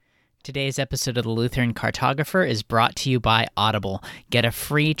Today's episode of The Lutheran Cartographer is brought to you by Audible. Get a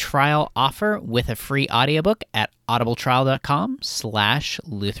free trial offer with a free audiobook at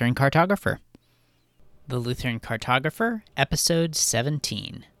audibletrial.com/Lutheran Cartographer. The Lutheran Cartographer, Episode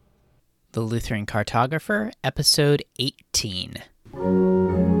 17. The Lutheran Cartographer, Episode 18.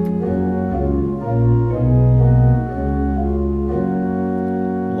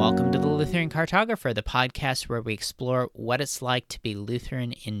 Welcome to the Lutheran Cartographer, the podcast where we explore what it's like to be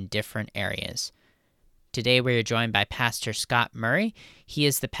Lutheran in different areas. Today we are joined by Pastor Scott Murray. He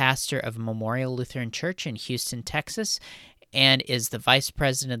is the pastor of Memorial Lutheran Church in Houston, Texas, and is the vice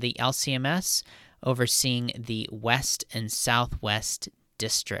president of the LCMS, overseeing the West and Southwest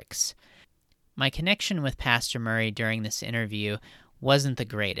districts. My connection with Pastor Murray during this interview wasn't the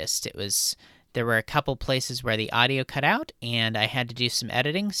greatest. There were a couple places where the audio cut out, and I had to do some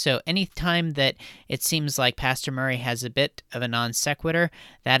editing. So anytime that it seems like Pastor Murray has a bit of a non sequitur,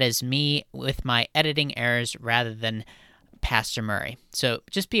 that is me with my editing errors rather than Pastor Murray. So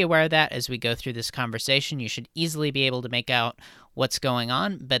just be aware of that as we go through this conversation. You should easily be able to make out what's going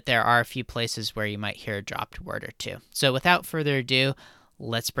on, but there are a few places where you might hear a dropped word or two. So without further ado,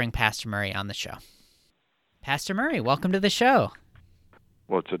 let's bring Pastor Murray on the show. Pastor Murray, welcome to the show.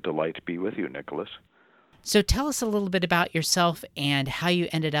 Well, it's a delight to be with you, Nicholas. So tell us a little bit about yourself and how you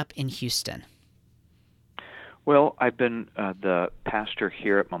ended up in Houston. Well, I've been the pastor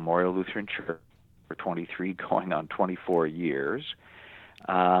here at Memorial Lutheran Church for 23, going on 24 years.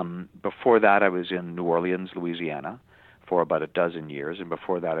 Before that, I was in New Orleans, Louisiana, for about a dozen years, and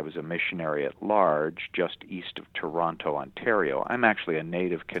before that, I was a missionary at large just east of Toronto, Ontario. I'm actually a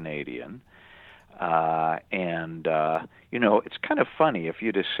native Canadian. It's kind of funny if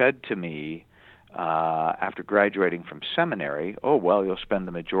you'd have said to me after graduating from seminary, oh, well, you'll spend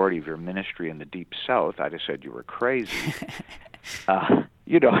the majority of your ministry in the Deep South, I'd have said you were crazy. I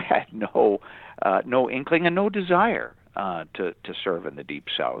had no inkling and no desire to serve in the Deep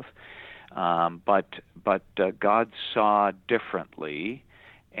South. But God saw differently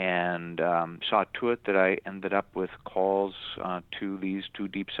and saw to it that I ended up with calls to these two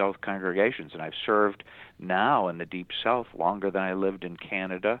Deep South congregations. And I've served now in the Deep South longer than I lived in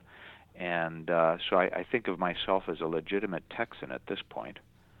Canada. And so I think of myself as a legitimate Texan at this point.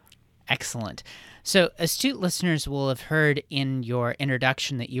 Excellent. So astute listeners will have heard in your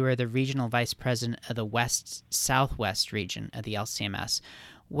introduction that you are the regional vice president of the West-Southwest region of the LCMS.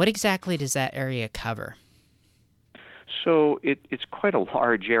 What exactly does that area cover? So it's quite a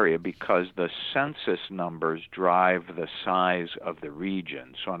large area because the census numbers drive the size of the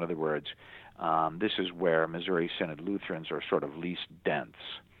region. So in other words, this is where Missouri Synod Lutherans are sort of least dense.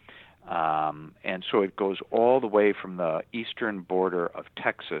 And so it goes all the way from the eastern border of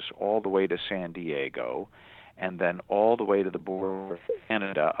Texas all the way to San Diego, and then all the way to the border of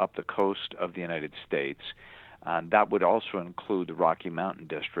Canada up the coast of the United States. That would also include the Rocky Mountain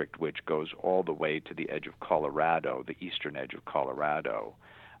District, which goes all the way to the edge of Colorado, the eastern edge of Colorado.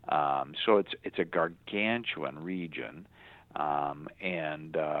 So it's a gargantuan region, and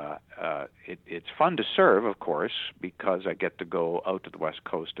it's fun to serve, of course, because I get to go out to the West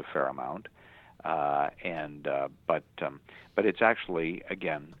Coast a fair amount. But it's actually,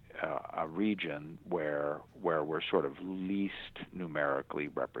 again, a region where we're sort of least numerically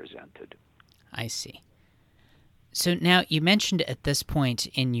represented. I see. So now you mentioned at this point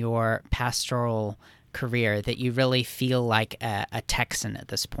in your pastoral career that you really feel like a Texan at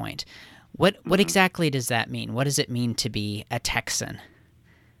this point. What exactly does that mean? What does it mean to be a Texan?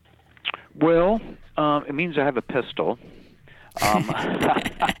 Well, it means I have a pistol. At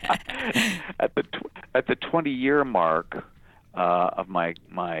the 20-year mark of my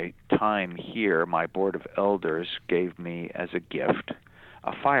time here, my board of elders gave me as a gift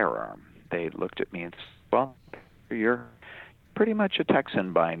a firearm. They looked at me and said, well, you're pretty much a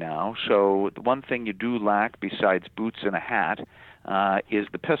Texan by now, so the one thing you do lack besides boots and a hat is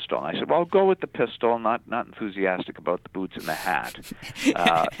the pistol. And I said, well, I'll go with the pistol, not enthusiastic about the boots and the hat.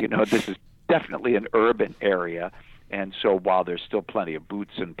 This is definitely an urban area, and so while there's still plenty of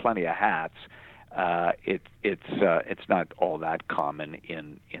boots and plenty of hats, it's not all that common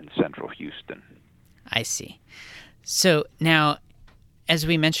in central Houston. I see. So now, as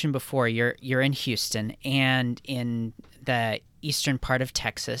we mentioned before, you're in Houston and in the eastern part of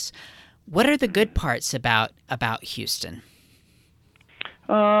Texas. What are the good parts about Houston?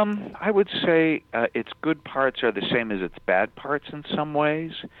 I would say its good parts are the same as its bad parts in some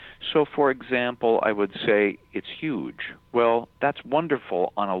ways. So, for example, I would say it's huge. Well, that's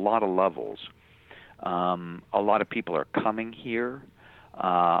wonderful on a lot of levels. A lot of people are coming here.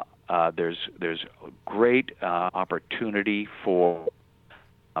 There's great opportunity for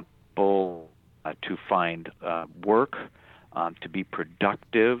find work, to be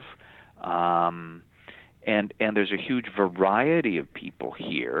productive. And there's a huge variety of people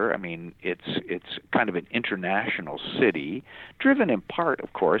here. I mean, it's kind of an international city, driven in part,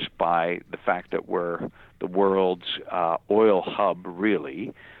 of course, by the fact that we're the world's oil hub,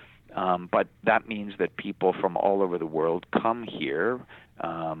 really. But that means that people from all over the world come here.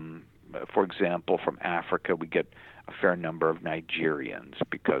 For example, from Africa, we get a fair number of Nigerians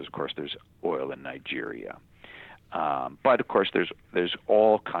because, of course, there's oil in Nigeria. But of course, there's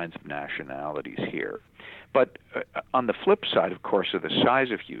all kinds of nationalities here. But on the flip side, of course, of the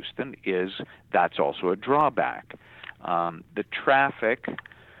size of Houston is that's also a drawback. The traffic,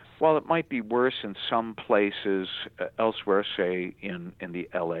 while it might be worse in some places elsewhere, say in the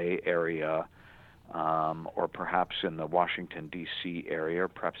LA area, or perhaps in the Washington, D.C. area, or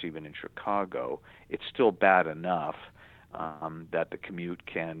perhaps even in Chicago, it's still bad enough that the commute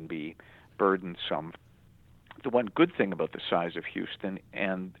can be burdensome. The one good thing about the size of Houston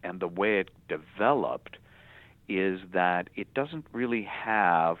and the way it developed is that it doesn't really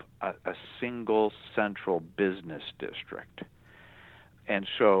have a single central business district. And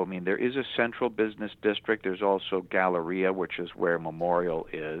so, I mean, there is a central business district. There's also Galleria, which is where Memorial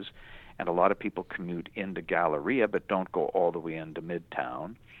is. And a lot of people commute into Galleria but don't go all the way into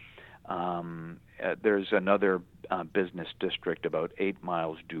Midtown. There's another business district about 8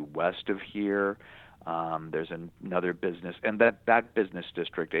 miles due west of here. There's another business, and that business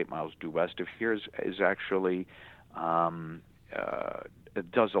district, 8 miles due west of here, is actually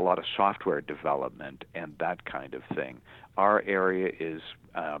it does a lot of software development and that kind of thing. Our area is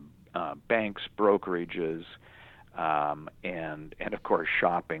banks, brokerages, and of course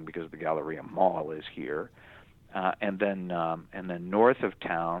shopping, because the Galleria Mall is here. And then north of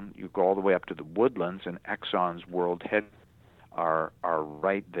town, you go all the way up to the Woodlands, and Exxon's world head are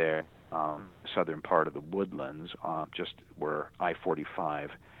right there. Southern part of the Woodlands, just where I-45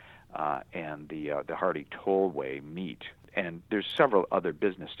 and the Hardy Tollway meet. And there's several other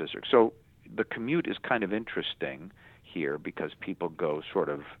business districts. So the commute is kind of interesting here because people go sort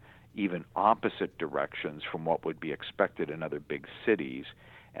of even opposite directions from what would be expected in other big cities.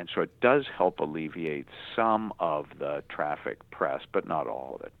 And so it does help alleviate some of the traffic press, but not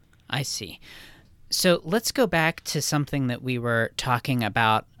all of it. I see. So let's go back to something that we were talking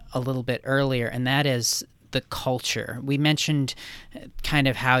about a little bit earlier, and that is the culture. We mentioned kind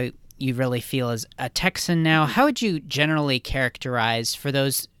of how you really feel as a Texan now. How would you generally characterize, for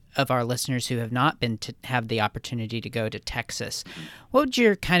those of our listeners who have not been to have the opportunity to go to Texas, what would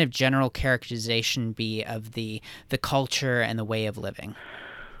your kind of general characterization be of the culture and the way of living?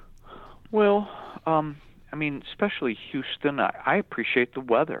 Well, I mean, especially Houston, I appreciate the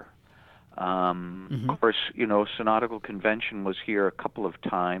weather. Of course, Synodical Convention was here a couple of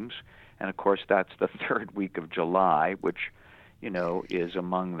times, and of course that's the third week of July, which, is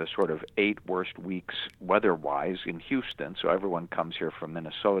among the sort of 8 worst weeks weather-wise in Houston. So everyone comes here from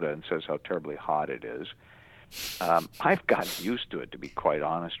Minnesota and says how terribly hot it is. I've gotten used to it, to be quite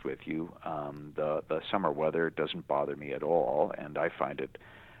honest with you. The summer weather doesn't bother me at all, and I find it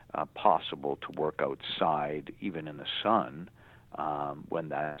possible to work outside even in the sun. When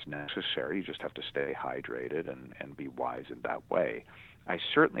that's necessary. You just have to stay hydrated and be wise in that way. I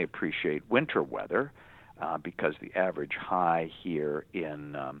certainly appreciate winter weather because the average high here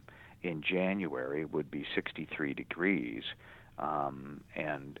in January would be 63 degrees,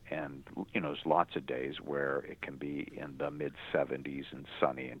 and there's lots of days where it can be in the mid-70s and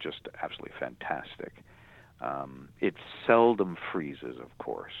sunny and just absolutely fantastic. It seldom freezes, of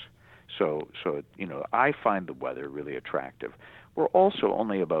course. So I find the weather really attractive. We're also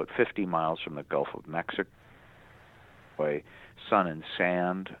only about 50 miles from the Gulf of Mexico. Sun and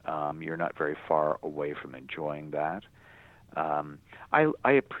sand, you're not very far away from enjoying that.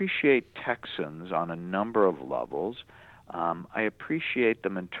 I appreciate Texans on a number of levels. I appreciate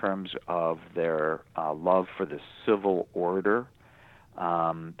them in terms of their love for the civil order.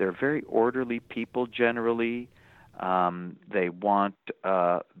 They're very orderly people generally. They want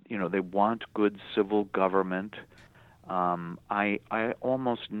good civil government. I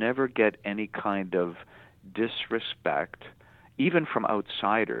almost never get any kind of disrespect, even from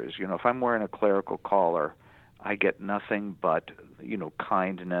outsiders. If I'm wearing a clerical collar, I get nothing but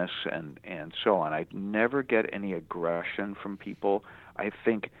kindness and so on. I never get any aggression from people. I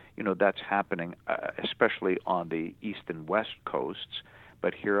think that's happening especially on the east and west coasts,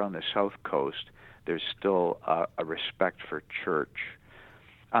 but here on the south coast, there's still a respect for church.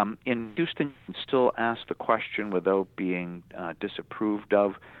 In Houston, you can still ask the question without being disapproved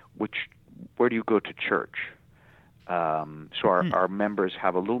of, where do you go to church? So our members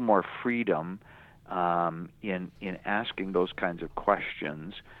have a little more freedom in asking those kinds of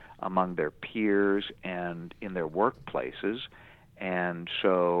questions among their peers and in their workplaces. And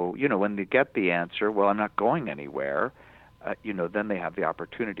so, when they get the answer, well, I'm not going anywhere, then they have the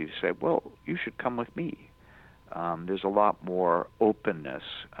opportunity to say, well, you should come with me. There's a lot more openness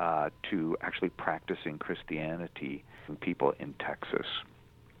to actually practicing Christianity from people in Texas.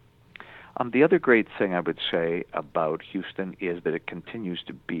 The other great thing I would say about Houston is that it continues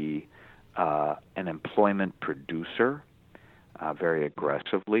to be an employment producer very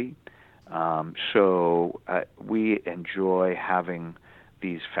aggressively. So we enjoy having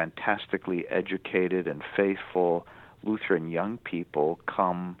these fantastically educated and faithful Lutheran young people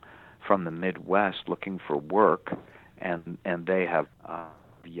come from the Midwest looking for work, and they have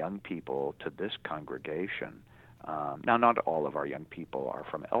young people to this congregation. Now, not all of our young people are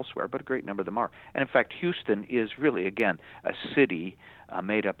from elsewhere, but a great number of them are. And in fact, Houston is really, again, a city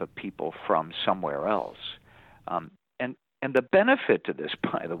made up of people from somewhere else. And the benefit to this,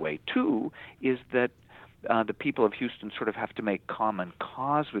 by the way, too, is that the people of Houston sort of have to make common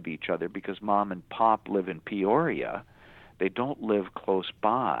cause with each other because Mom and Pop live in Peoria. They don't live close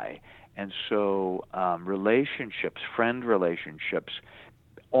by. And so relationships, friend relationships,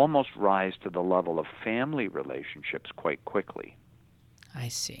 almost rise to the level of family relationships quite quickly. I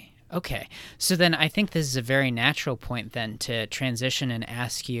see. Okay. So then I think this is a very natural point then to transition and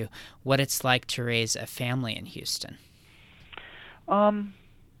ask you what it's like to raise a family in Houston.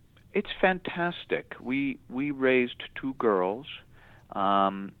 It's fantastic. We raised 2 girls.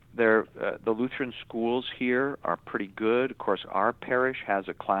 The Lutheran schools here are pretty good. Of course, our parish has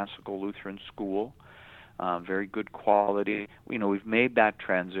a classical Lutheran school, very good quality. We've made that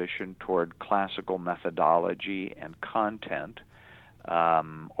transition toward classical methodology and content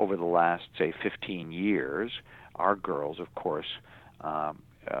over the last, say, 15 years. Our girls, of course,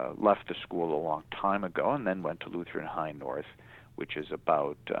 left the school a long time ago and then went to Lutheran High North, which is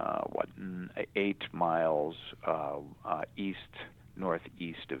about 8 miles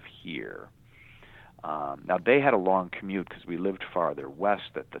northeast of here. Now, they had a long commute because we lived farther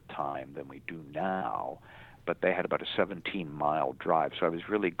west at the time than we do now, but they had about a 17-mile drive. So I was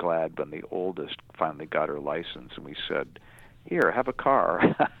really glad when the oldest finally got her license and we said, here, have a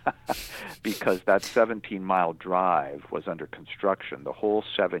car, because that 17-mile drive was under construction. The whole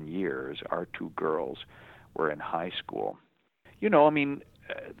 7 years, our 2 girls were in high school.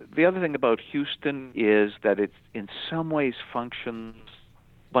 The other thing about Houston is that it in some ways functions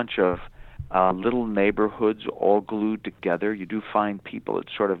a bunch of little neighborhoods all glued together. You do find people that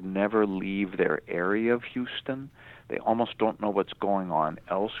sort of never leave their area of Houston. They almost don't know what's going on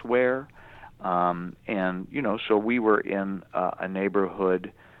elsewhere. So we were in a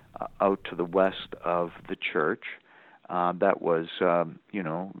neighborhood out to the west of the church that was,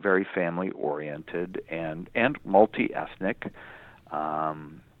 very family-oriented and multi-ethnic.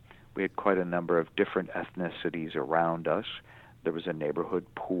 We had quite a number of different ethnicities around us. There was a neighborhood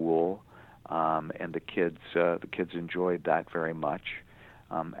pool, and the kids enjoyed that very much.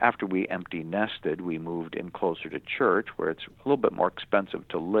 After we empty nested, we moved in closer to church, where it's a little bit more expensive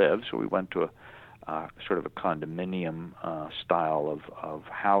to live. So we went to a sort of a condominium style of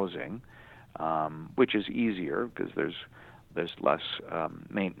housing, which is easier because there's less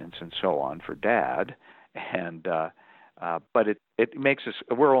maintenance and so on for Dad, and but it makes us.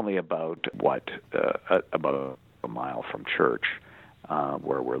 We're only about about a mile from church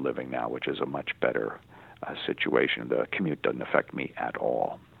where we're living now, which is a much better situation. The commute doesn't affect me at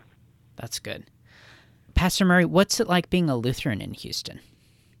all. That's good. Pastor Murray, what's it like being a Lutheran in Houston?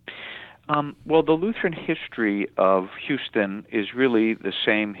 Well, the Lutheran history of Houston is really the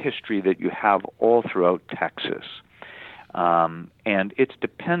same history that you have all throughout Texas. And it's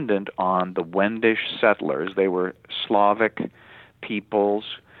dependent on the Wendish settlers. They were Slavic peoples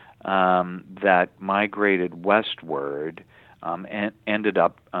that migrated westward and ended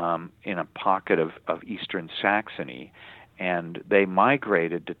up in a pocket of eastern Saxony. And they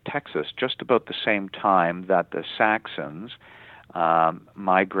migrated to Texas just about the same time that the Saxons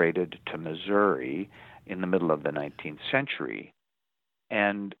migrated to Missouri in the middle of the 19th century.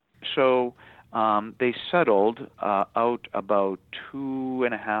 And so they settled out about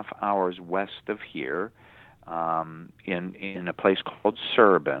 2.5 hours west of here in a place called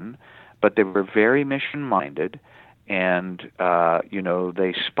Serban, but they were very mission-minded, and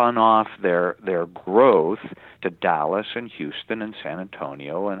they spun off their growth to Dallas and Houston and San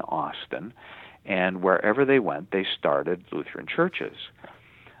Antonio and Austin, and wherever they went, they started Lutheran churches.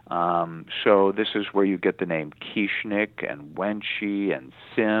 So this is where you get the name Kieschnick and Wenchi and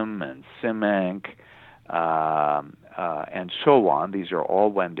Sim and Simank and so on. These are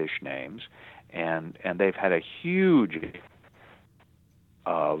all Wendish names. and they've had a huge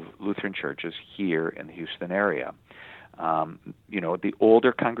of Lutheran churches here in the Houston area. The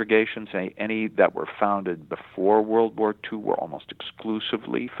older congregations, any that were founded before World War II, were almost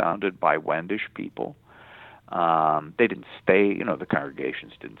exclusively founded by Wendish people. They didn't stay, the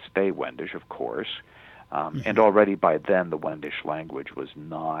congregations didn't stay Wendish, of course. And already by then, the Wendish language was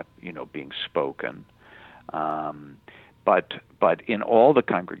not, being spoken. But in all the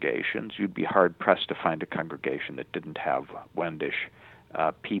congregations, you'd be hard pressed to find a congregation that didn't have Wendish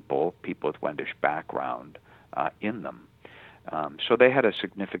people with Wendish background in them. So they had a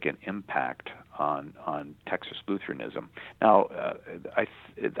significant impact on Texas Lutheranism. Now,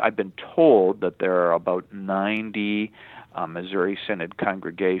 I've been told that there are about 90 Missouri Synod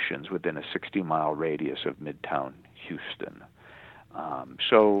congregations within a 60-mile radius of Midtown Houston.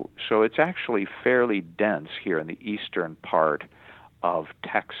 So it's actually fairly dense here in the eastern part of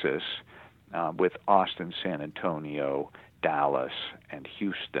Texas, with Austin, San Antonio, Dallas, and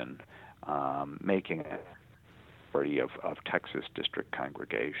Houston making a majority of Texas district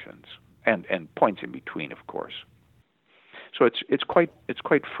congregations, and points in between, of course. So it's quite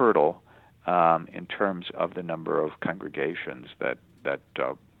fertile in terms of the number of congregations that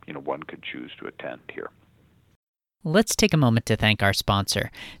one could choose to attend here. Let's take a moment to thank our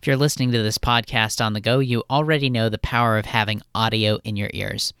sponsor. If you're listening to this podcast on the go, you already know the power of having audio in your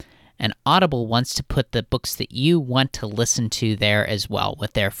ears. And Audible wants to put the books that you want to listen to there as well,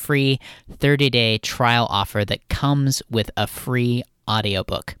 with their free 30-day trial offer that comes with a free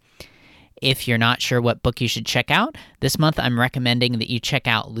audiobook. If you're not sure what book you should check out, this month I'm recommending that you check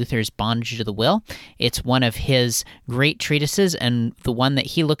out Luther's Bondage to the Will. It's one of his great treatises and the one that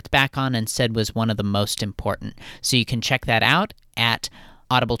he looked back on and said was one of the most important. So you can check that out at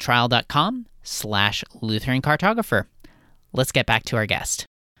audibletrial.com/Lutheran Cartographer. Let's get back to our guest.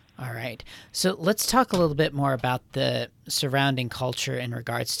 All right. So let's talk a little bit more about the surrounding culture in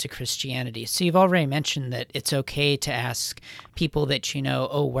regards to Christianity. So you've already mentioned that it's okay to ask people that you know,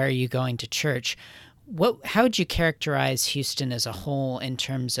 where are you going to church? How would you characterize Houston as a whole in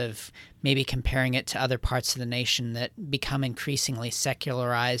terms of maybe comparing it to other parts of the nation that become increasingly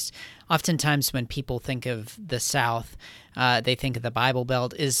secularized? Oftentimes when people think of the South, they think of the Bible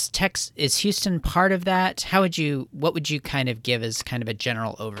Belt. Is Houston part of that? What would you kind of give as kind of a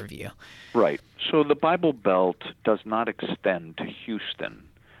general overview? Right. So the Bible Belt does not extend to Houston.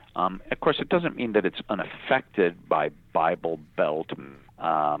 Of course, it doesn't mean that it's unaffected by Bible Belt,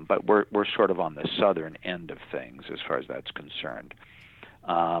 but we're sort of on the southern end of things as far as that's concerned.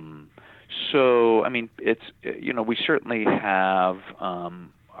 So, I mean, we certainly have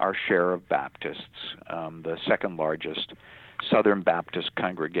our share of Baptists. The second largest Southern Baptist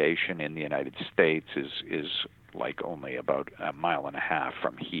congregation in the United States is like only about a mile and a half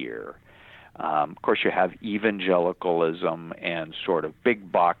from here. Of course, you have evangelicalism and sort of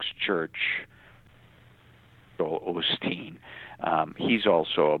big box church. Joel Osteen. He's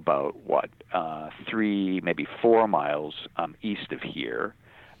also about 3, maybe 4 miles east of here,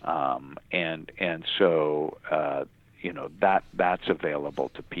 and so that's available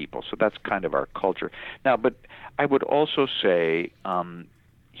to people. So that's kind of our culture now. But I would also say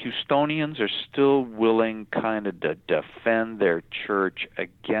Houstonians are still willing kind of to defend their church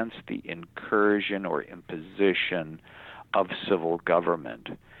against the incursion or imposition of civil government.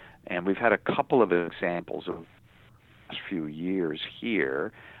 And we've had a couple of examples of the last few years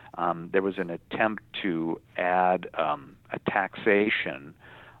here. There was an attempt to add a taxation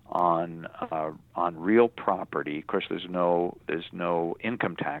on real property. Of course, there's no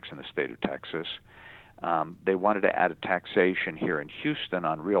income tax in the state of Texas. They wanted to add a taxation here in Houston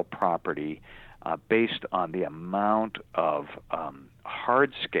on real property based on the amount of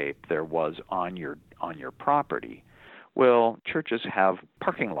hardscape there was on your property. Well, churches have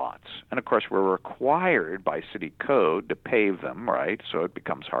parking lots, and of course we're required by city code to pave them, right? So it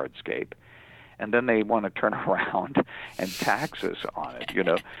becomes hardscape. And then they want to turn around and tax us on it,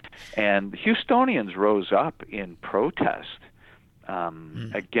 And Houstonians rose up in protest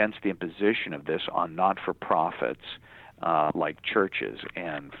against the imposition of this on not-for-profits like churches,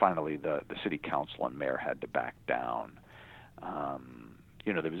 and finally the city council and mayor had to back down.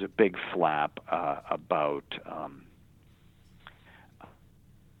 There was a big flap about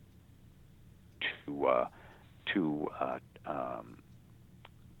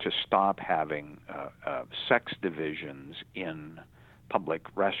to stop having sex divisions in public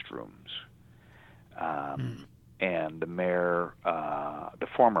restrooms. And the mayor, the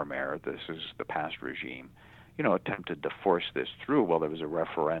former mayor, this is the past regime, attempted to force this through. Well, there was a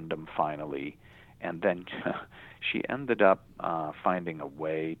referendum finally, and then she ended up finding a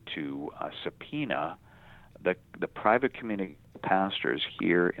way to subpoena the private community pastors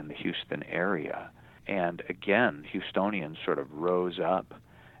here in the Houston area. And again, Houstonians sort of rose up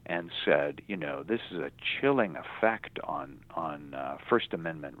and said, this is a chilling effect on First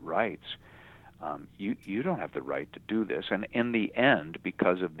Amendment rights. You don't have the right to do this. And in the end,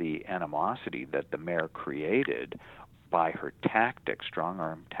 because of the animosity that the mayor created by her tactics,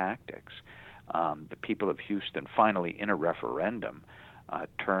 strong-arm tactics, the people of Houston finally, in a referendum,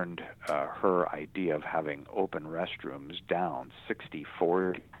 turned her idea of having open restrooms down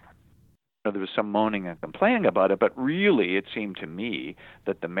 60-40. There was some moaning and complaining about it, but really it seemed to me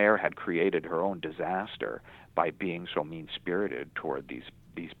that the mayor had created her own disaster by being so mean-spirited toward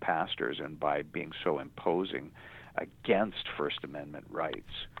these pastors and by being so imposing against First Amendment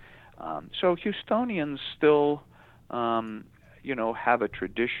rights. So Houstonians still, have a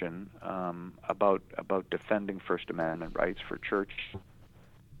tradition about defending First Amendment rights for church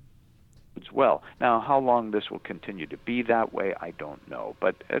as well. Now, how long this will continue to be that way, I don't know.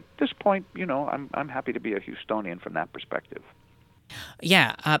 But at this point, I'm happy to be a Houstonian from that perspective.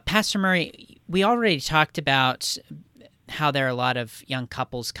 Yeah, Pastor Murray, we already talked about how there are a lot of young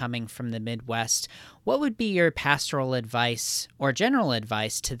couples coming from the Midwest. What would be your pastoral advice or general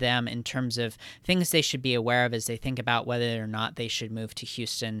advice to them in terms of things they should be aware of as they think about whether or not they should move to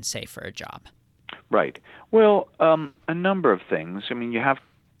Houston, say, for a job? Right. Well, a number of things. I mean, you have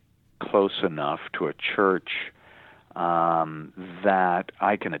close enough to a church that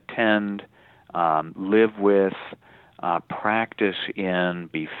I can attend, live with, practice in,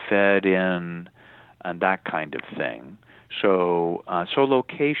 be fed in, and that kind of thing. So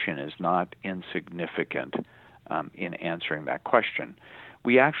location is not insignificant in answering that question.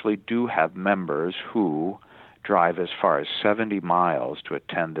 We actually do have members who drive as far as 70 miles to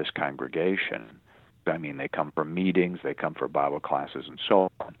attend this congregation. I mean, they come for meetings, they come for Bible classes, and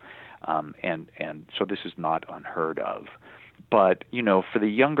so on. And so this is not unheard of. But, for the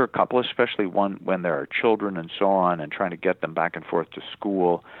younger couple, especially when there are children and so on, and trying to get them back and forth to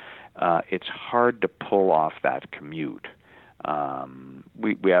school, it's hard to pull off that commute.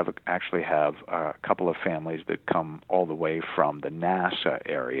 We actually have a couple of families that come all the way from the NASA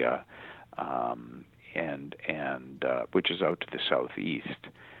area, and which is out to the southeast.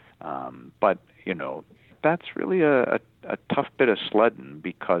 But that's really a tough bit of sledding,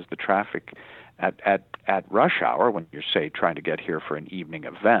 because the traffic at rush hour, when you're, say, trying to get here for an evening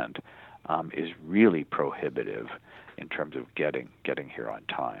event, is really prohibitive in terms of getting here on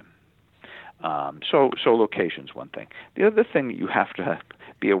time. So location's one thing. The other thing that you have to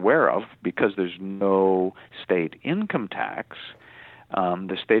be aware of, because there's no state income tax,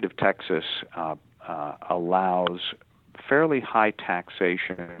 the state of Texas allows fairly high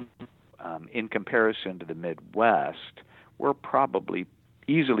taxation. In comparison to the Midwest, we're probably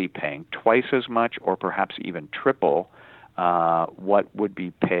easily paying twice as much, or perhaps even triple what would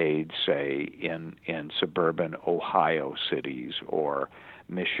be paid, say, in suburban Ohio cities or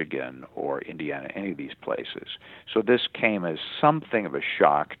Michigan or Indiana, any of these places. So this came as something of a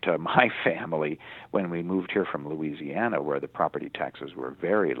shock to my family when we moved here from Louisiana, where the property taxes were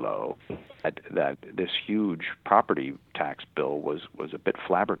very low, that this huge property tax bill was a bit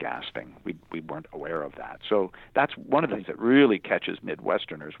flabbergasting. We weren't aware of that. So that's one of the things that really catches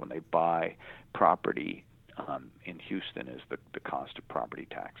Midwesterners when they buy property in Houston, is the cost of property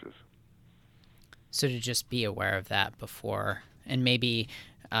taxes. So to just be aware of that before, and maybe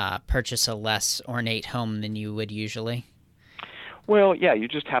purchase a less ornate home than you would usually? Well, yeah, you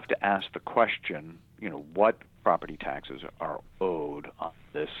just have to ask the question, what property taxes are owed on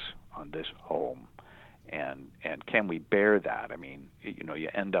this home, and can we bear that? I mean, you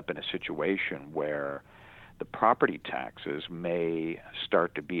end up in a situation where the property taxes may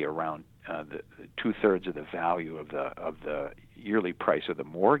start to be around the 2/3 of the value of the yearly price of the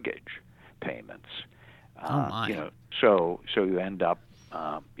mortgage payments. Oh my! So you end up,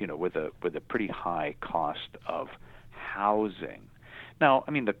 with a pretty high cost of housing. Now,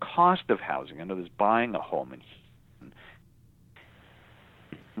 I mean, the cost of housing, I know there's buying a home in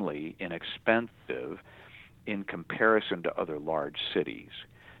Houston, inexpensive in comparison to other large cities.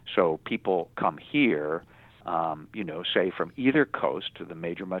 So people come here, say from either coast to the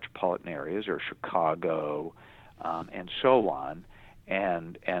major metropolitan areas or Chicago, and so on,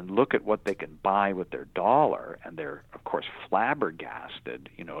 and look at what they can buy with their dollar, and they're, of course, flabbergasted.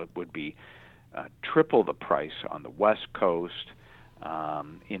 It would be triple the price on the West Coast.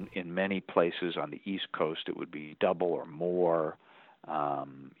 In many places on the East Coast, it would be double or more. A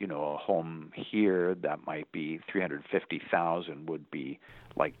home here that might be 350,000 would be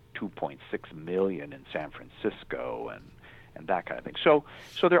like 2.6 million in San Francisco, and that kind of thing. So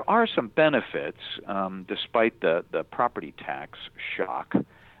there are some benefits, despite the property tax shock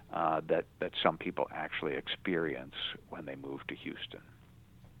that some people actually experience when they move to Houston.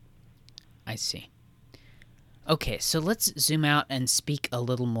 I see. Okay, so let's zoom out and speak a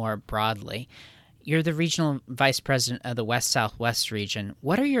little more broadly. You're the regional vice president of the West Southwest region.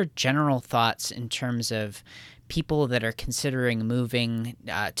 What are your general thoughts in terms of people that are considering moving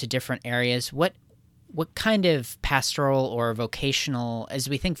to different areas? What kind of pastoral or vocational, as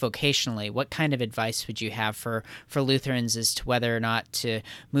we think vocationally, what kind of advice would you have for Lutherans as to whether or not to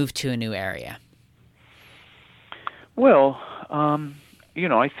move to a new area? Well,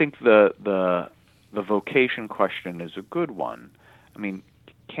 I think the vocation question is a good one. I mean,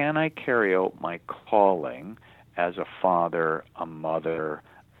 can I carry out my calling as a father, a mother,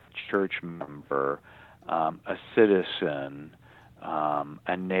 church member, a citizen,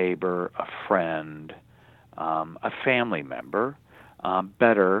 a neighbor, a friend, a family member,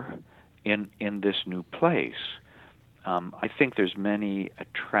 better in this new place? I think there's many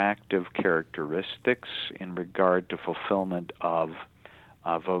attractive characteristics in regard to fulfillment of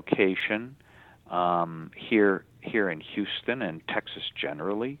vocation here in Houston and Texas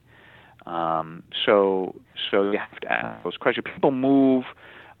generally. So you have to ask those questions. People move,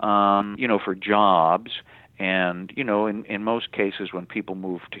 for jobs, and in most cases, when people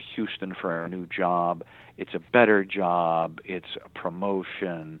move to Houston for a new job, it's a better job, it's a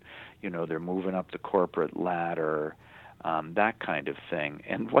promotion. They're moving up the corporate ladder, that kind of thing.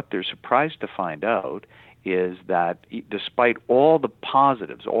 And what they're surprised to find out is that despite all the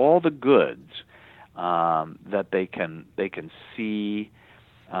positives, all the goods that they can see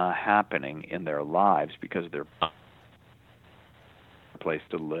happening in their lives because they're a place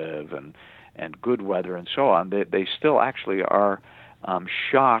to live and good weather and so on, they still actually are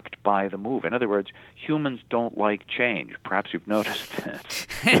shocked by the move. In other words, humans don't like change. Perhaps you've noticed this.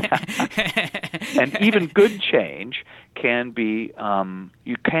 And even good change can be,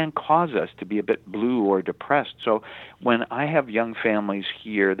 you can cause us to be a bit blue or depressed. So when I have young families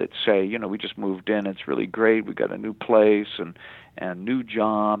here that say, we just moved in, it's really great, we got a new place and new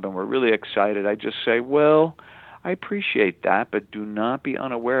job, and we're really excited, I just say, well, I appreciate that, but do not be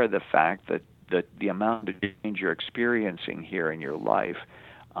unaware of the fact that the amount of change you're experiencing here in your life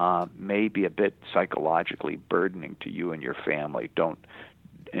may be a bit psychologically burdening to you and your family. Don't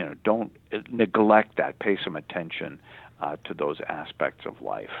neglect that. Pay some attention to those aspects of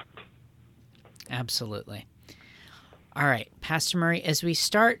life. Absolutely. All right, Pastor Murray, as we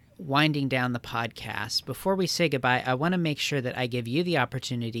start winding down the podcast, before we say goodbye, I want to make sure that I give you the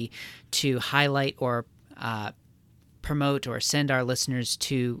opportunity to highlight or promote or send our listeners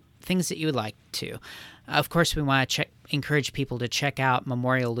to things that you would like to. Of course, we want to encourage people to check out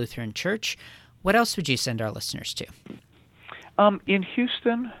Memorial Lutheran Church. What else would you send our listeners to? In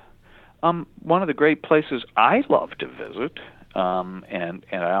Houston, one of the great places I love to visit, and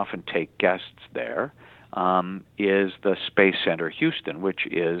I often take guests there, is the Space Center Houston, which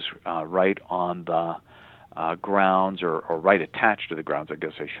is right on the grounds, or right attached to the grounds, I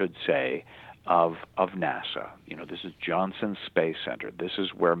guess I should say, of NASA. This is Johnson Space Center. This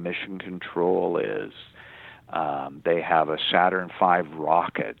is where Mission Control is. They have a Saturn V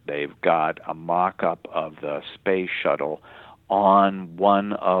rocket. They've got a mock-up of the space shuttle on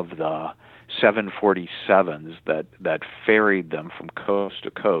one of the 747s that ferried them from coast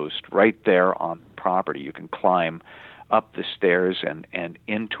to coast right there on the property. You can climb up the stairs and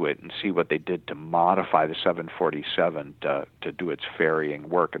into it and see what they did to modify the 747 to do its ferrying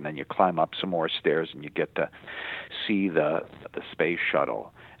work. And then you climb up some more stairs and you get to see the space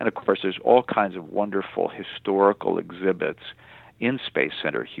shuttle. And of course, there's all kinds of wonderful historical exhibits in Space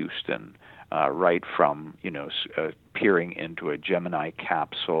Center Houston, right from peering into a Gemini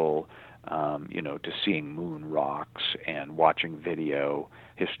capsule, to seeing moon rocks and watching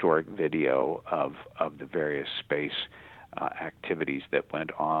historic video of the various space activities that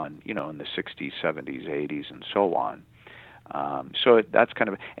went on, in the 60s, 70s, 80s, and so on. So that's kind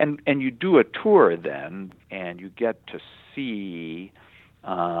of, and you do a tour then, and you get to see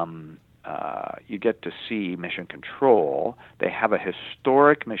Mission Control. They have a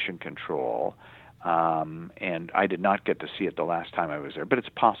historic Mission Control. And I did not get to see it the last time I was there, but it's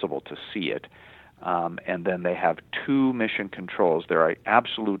possible to see it. And then they have two Mission Controls. They're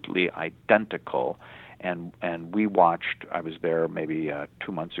absolutely identical. And we watched, I was there maybe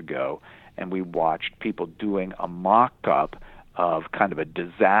 2 months ago, and we watched people doing a mock-up of kind of a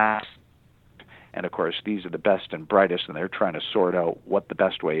disaster And of course, these are the best and brightest, and they're trying to sort out what the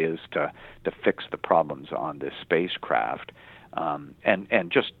best way is to fix the problems on this spacecraft.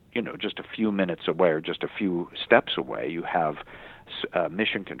 And just just a few minutes away, or just a few steps away, you have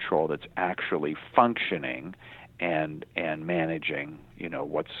mission control that's actually functioning and managing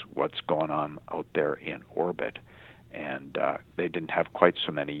what's going on out there in orbit. And they didn't have quite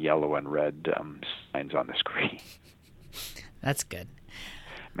so many yellow and red signs on the screen. That's good.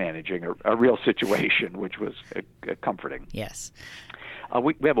 Managing a real situation, which was comforting. Yes.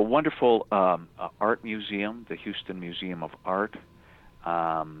 We have a wonderful art museum, the Houston Museum of Art.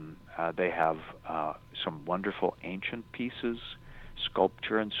 They have some wonderful ancient pieces,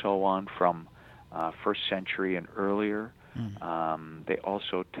 sculpture and so on from first century and earlier. They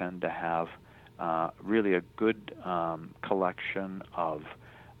also tend to have really a good collection of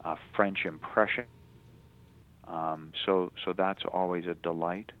French Impression. So that's always a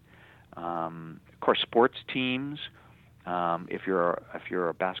delight. Of course, sports teams. If you're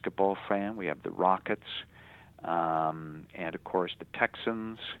a basketball fan, we have the Rockets, and of course the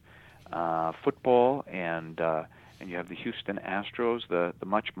Texans. Football, and you have the Houston Astros, the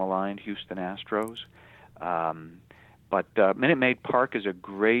much maligned Houston Astros. But Minute Maid Park is a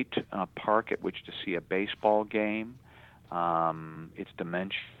great park at which to see a baseball game. Its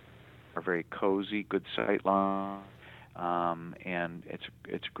dimensions are very cozy, good sight line, and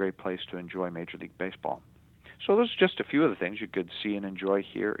it's a great place to enjoy Major League Baseball. So those are just a few of the things you could see and enjoy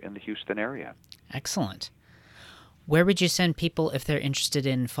here in the Houston area. Excellent. Where would you send people if they're interested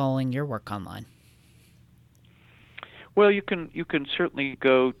in following your work online? Well, you can certainly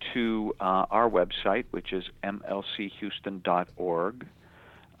go to our website, which is mlchouston.org.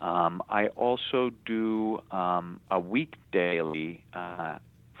 I also do a weekdaily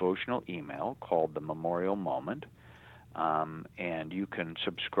devotional email called The Memorial Moment, and you can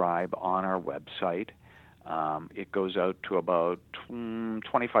subscribe on our website. It goes out to about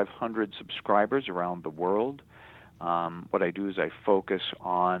 2,500 subscribers around the world. What I do is I focus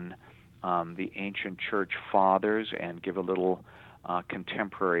on the ancient church fathers and give a little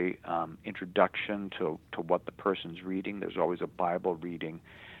contemporary introduction to what the person's reading. There's always a Bible reading,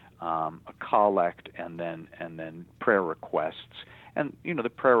 a collect, and then prayer requests. And the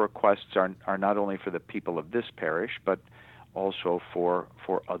prayer requests are not only for the people of this parish, but also for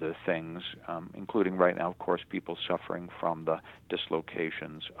other things, including right now, of course, people suffering from the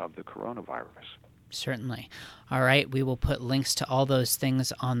dislocations of the coronavirus. Certainly. All right, we will put links to all those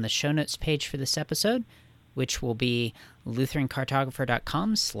things on the show notes page for this episode, which will be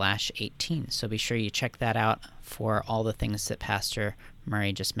lutherancartographer.com/18. So be sure you check that out for all the things that Pastor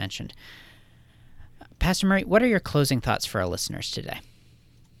Murray just mentioned. Pastor Murray, what are your closing thoughts for our listeners today?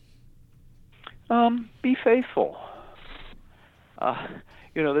 Be faithful.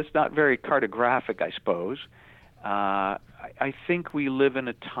 That's not very cartographic, I suppose. I think we live in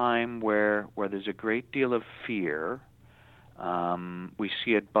a time where there's a great deal of fear. We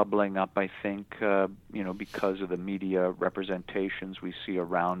see it bubbling up, I think, because of the media representations we see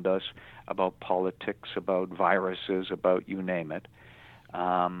around us about politics, about viruses, about you name it.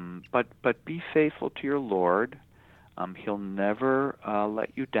 But be faithful to your Lord. He'll never let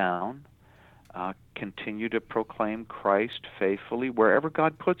you down. Continue to proclaim Christ faithfully wherever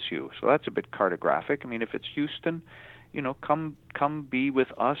God puts you. So that's a bit cartographic. I mean, if it's Houston, come be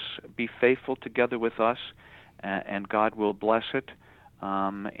with us, be faithful together with us, and God will bless it,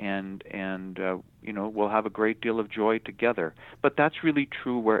 and we'll have a great deal of joy together. But that's really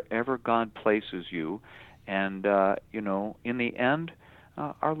true wherever God places you, and in the end,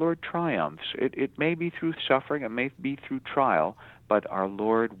 our Lord triumphs. It may be through suffering, it may be through trial, but our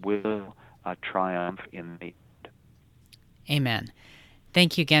Lord will triumph in the end. Amen.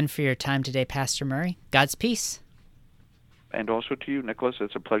 Thank you again for your time today, Pastor Murray. God's peace. And also to you, Nicholas.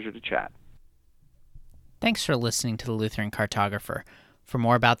 It's a pleasure to chat. Thanks for listening to the Lutheran Cartographer. For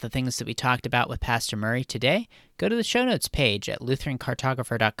more about the things that we talked about with Pastor Murray today, go to the show notes page at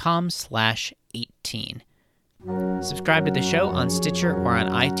lutherancartographer.com/18. Subscribe to the show on Stitcher or on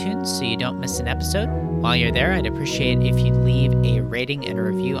iTunes so you don't miss an episode. While you're there, I'd appreciate if you'd leave a rating and a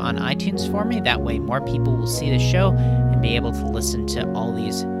review on iTunes for me. That way more people will see the show and be able to listen to all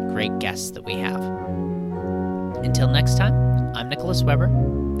these great guests that we have. Until next time, I'm Nicholas Weber.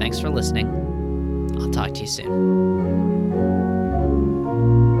 Thanks for listening. I'll talk to you soon.